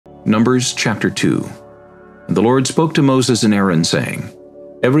Numbers chapter 2. And the Lord spoke to Moses and Aaron, saying,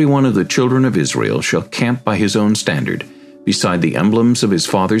 Every one of the children of Israel shall camp by his own standard. Beside the emblems of his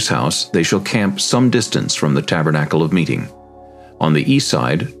father's house they shall camp some distance from the tabernacle of meeting. On the east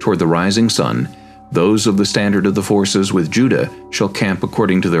side, toward the rising sun, those of the standard of the forces with Judah shall camp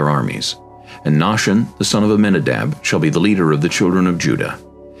according to their armies. And Nahshon, the son of Amminadab, shall be the leader of the children of Judah.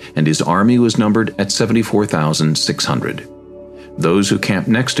 And his army was numbered at 74,600. Those who camp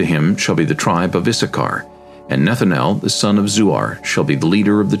next to him shall be the tribe of Issachar. And Nethanel, the son of Zuar, shall be the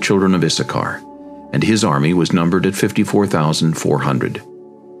leader of the children of Issachar. And his army was numbered at 54,400.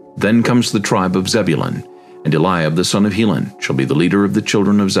 Then comes the tribe of Zebulun, and Eliab the son of Helon shall be the leader of the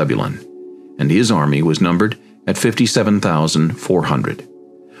children of Zebulun. And his army was numbered at 57,400.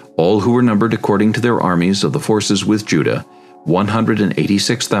 All who were numbered according to their armies of the forces with Judah,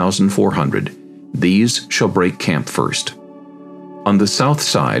 186,400. These shall break camp first. On the south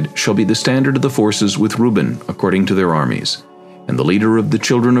side shall be the standard of the forces with Reuben according to their armies. And the leader of the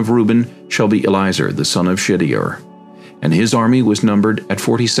children of Reuben shall be Elizur the son of Shedeur. And his army was numbered at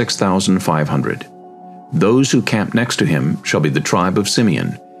 46,500. Those who camp next to him shall be the tribe of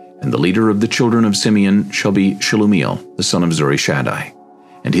Simeon. And the leader of the children of Simeon shall be Shelumiel the son of Zurishaddai.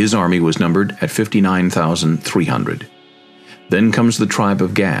 And his army was numbered at 59,300. Then comes the tribe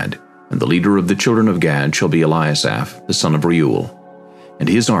of Gad, and the leader of the children of Gad shall be Eliasaph the son of Reuel. And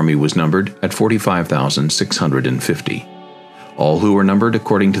his army was numbered at 45,650. All who were numbered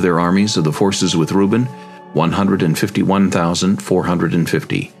according to their armies of the forces with Reuben,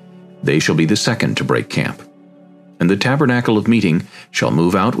 151,450. They shall be the second to break camp. And the tabernacle of meeting shall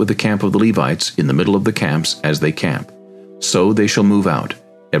move out with the camp of the Levites in the middle of the camps as they camp. So they shall move out,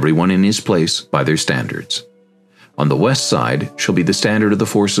 every one in his place by their standards. On the west side shall be the standard of the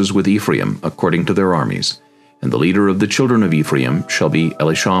forces with Ephraim according to their armies. And the leader of the children of Ephraim shall be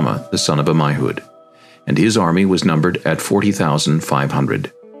Elishama the son of Ammihud. And his army was numbered at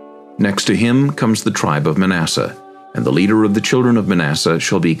 40,500. Next to him comes the tribe of Manasseh, and the leader of the children of Manasseh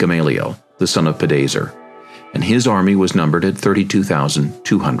shall be Gamaliel, the son of Pedazur. And his army was numbered at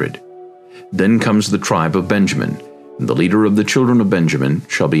 32,200. Then comes the tribe of Benjamin, and the leader of the children of Benjamin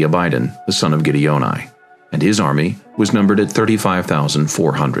shall be Abidan, the son of Gideoni. And his army was numbered at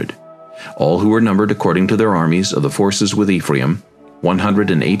 35,400. All who were numbered according to their armies of the forces with Ephraim,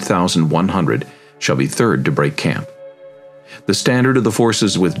 108,100, shall be third to break camp. The standard of the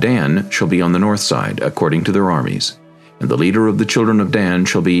forces with Dan shall be on the north side, according to their armies. And the leader of the children of Dan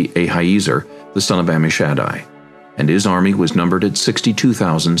shall be Ahiezer, the son of Ammishaddai. And his army was numbered at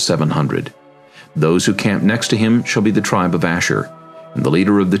 62,700. Those who camp next to him shall be the tribe of Asher. And the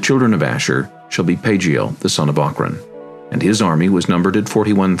leader of the children of Asher shall be Pagiel, the son of Ochran. And his army was numbered at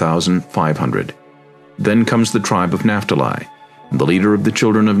 41,500. Then comes the tribe of Naphtali. And the leader of the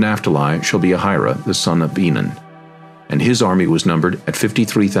children of Naphtali shall be Ahira, the son of Enan. And his army was numbered at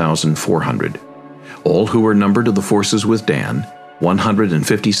 53,400. All who were numbered of the forces with Dan,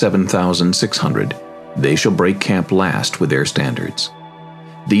 157,600. They shall break camp last with their standards.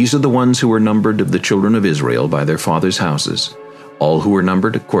 These are the ones who were numbered of the children of Israel by their fathers' houses. All who were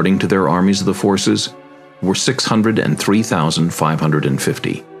numbered according to their armies of the forces were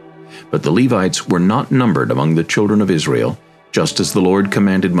 603,550. But the Levites were not numbered among the children of Israel, just as the Lord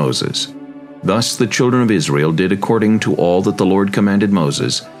commanded Moses. Thus the children of Israel did according to all that the Lord commanded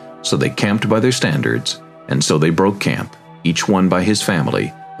Moses, so they camped by their standards, and so they broke camp, each one by his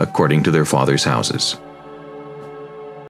family, according to their fathers' houses.